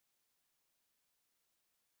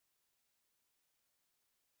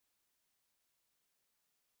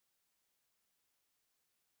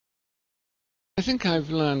I think I've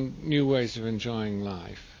learned new ways of enjoying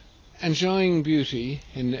life. Enjoying beauty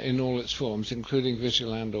in all its forms, including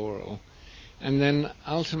visual and oral. And then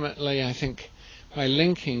ultimately, I think, by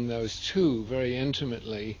linking those two very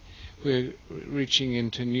intimately, we're reaching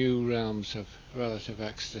into new realms of relative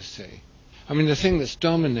ecstasy. I mean, the thing that's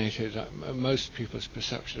dominated most people's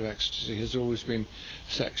perception of ecstasy has always been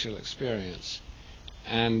sexual experience.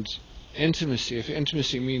 And intimacy, if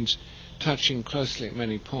intimacy means touching closely at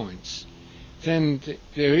many points, then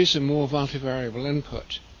there is a more multivariable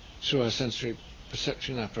input through our sensory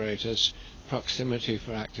perception apparatus, proximity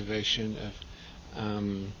for activation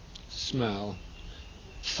of smell.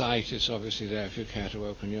 Sight is obviously there if you care to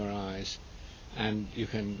open your eyes, and you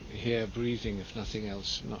can hear breathing, if nothing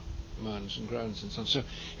else, not moans and groans and so on. So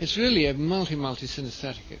it's really a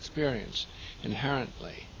multi-synesthetic experience,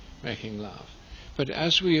 inherently, making love. But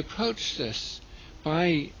as we approach this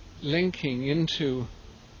by linking into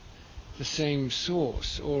the same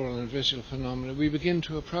source, oral and visual phenomena, we begin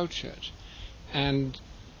to approach it. And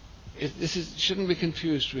shouldn't be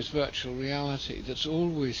confused with virtual reality. That's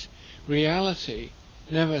always reality.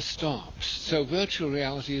 Never stops. So virtual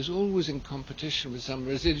reality is always in competition with some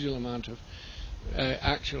residual amount of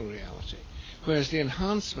actual reality, whereas the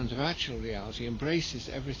enhancement of actual reality embraces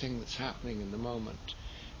everything that's happening in the moment.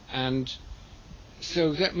 And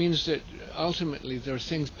so that means that ultimately there are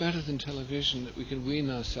things better than television that we can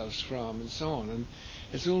wean ourselves from and so on, and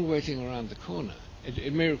it's all waiting around the corner.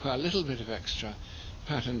 It may require a little bit of extra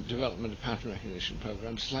pattern development of pattern recognition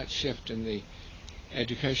programs, slight shift in the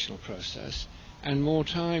educational process, and more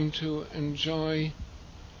time to enjoy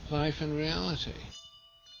life and reality.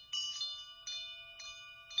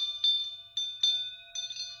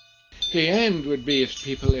 The end would be if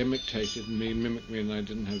people imitated me, mimicked me, and I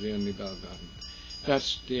didn't have the only bell button.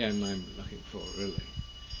 That's the end I'm looking for, really.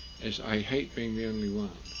 I hate being the only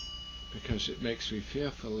one, because it makes me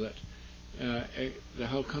fearful that the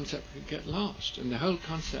whole concept could get lost, and the whole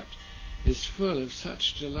concept is full of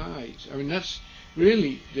such delight. I mean, that's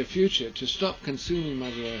really the future, to stop consuming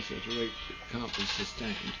Mother Earth at a rate that can't be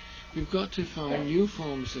sustained. We've got to find new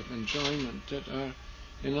forms of enjoyment that are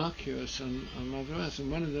innocuous on Mother Earth,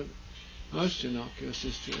 and one of the most innocuous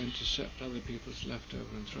is to intercept other people's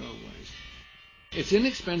leftover and throwaways. It's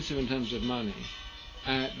inexpensive in terms of money,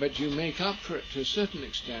 but you make up for it to a certain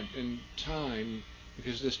extent in time,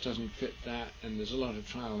 because this doesn't fit that, and there's a lot of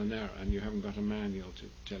trial and error, and you haven't got a manual to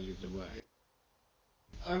tell you the way.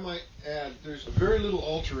 I might add, there's very little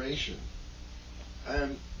alteration,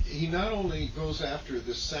 and he not only goes after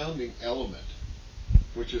the sounding element,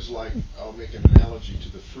 which is like, I'll make an analogy to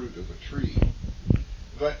the fruit of a tree,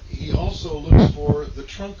 but he also looks for the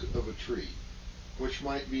trunk of a tree, which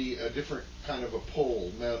might be a different kind of a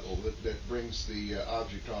pole, metal, that brings the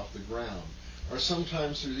object off the ground. Or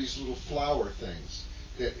sometimes there are these little flower things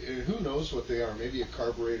that, who knows what they are, maybe a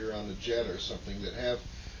carburetor on a jet or something, that have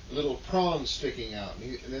little prongs sticking out.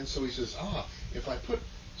 And then so he says, if I put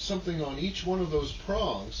something on each one of those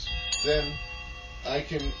prongs, then I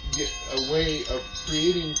can get a way of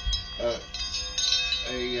creating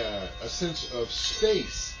a sense of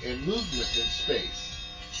space and movement in space.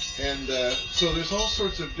 And so there's all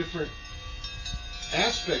sorts of different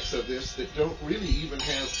aspects of this that don't really even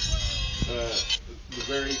have the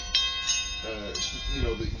very,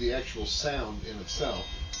 the actual sound in itself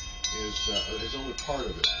is only part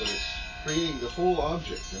of it, but it's creating the whole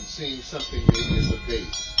object and seeing something maybe as a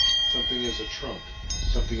base, something as a trunk,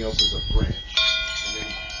 something else as a branch, and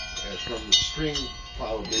then from the string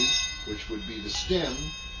probably, which would be the stem,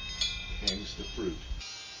 hangs the fruit.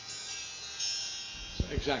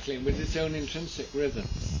 Exactly, and with its own intrinsic rhythm.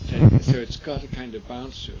 So it's got a kind of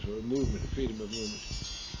bounce to it, or a movement, a freedom of movement.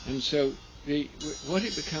 And so what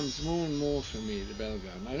it becomes more and more for me, the bell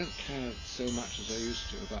garden, I don't care so much as I used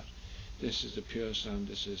to about this is a pure sound,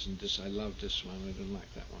 this isn't, this I love this one, I don't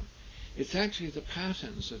like that one. It's actually the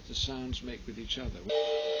patterns that the sounds make with each other.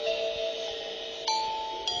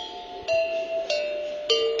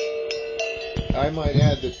 I might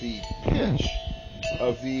add that the pitch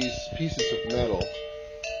of these pieces of metal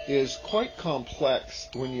is quite complex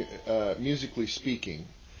when you musically speaking.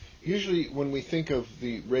 Usually when we think of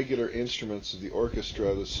the regular instruments of the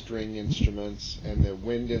orchestra, the string instruments and the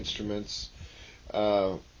wind instruments,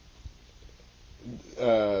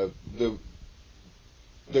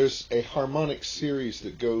 there's a harmonic series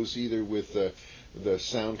that goes either with the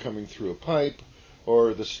sound coming through a pipe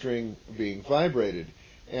or the string being vibrated.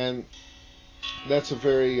 And that's a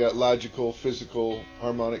very logical, physical,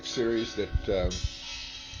 harmonic series that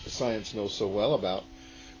science knows so well about.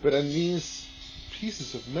 But in these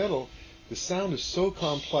pieces of metal, the sound is so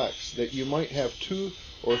complex that you might have 2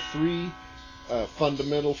 or 3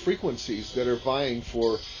 fundamental frequencies that are vying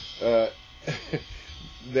for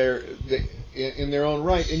in their own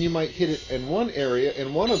right, and you might hit it in one area,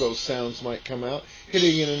 and one of those sounds might come out.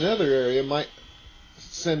 Hitting in another area might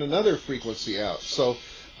send another frequency out. So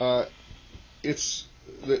it's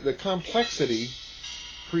the complexity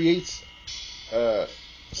creates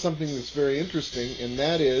something that's very interesting, and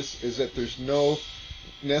that is that there's no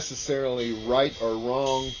necessarily right or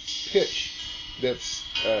wrong pitch that's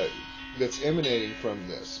emanating from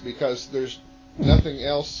this, because there's nothing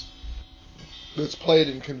else that's played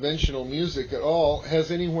in conventional music at all has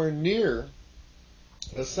anywhere near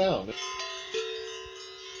a sound.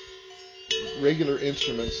 Regular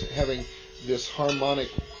instruments having this harmonic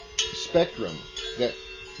spectrum that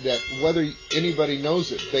whether anybody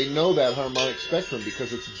knows it, they know that harmonic spectrum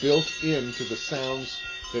because it's built into the sounds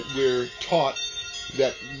that we're taught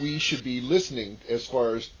that we should be listening as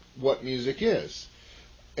far as what music is.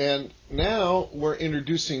 And now we're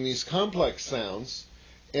introducing these complex sounds,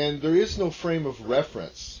 and there is no frame of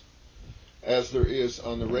reference as there is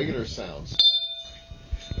on the regular sounds.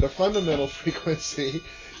 The fundamental frequency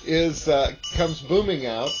comes booming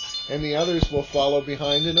out, and the others will follow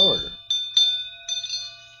behind in order.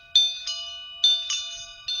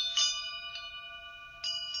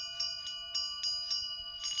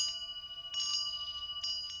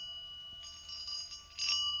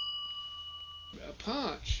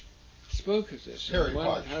 Parch spoke of this. Harry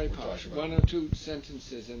Parch, one or two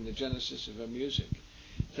sentences in the Genesis of Her Music,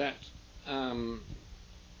 that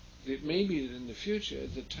it may be that in the future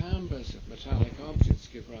the timbres of metallic objects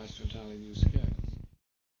give rise to entirely new scales.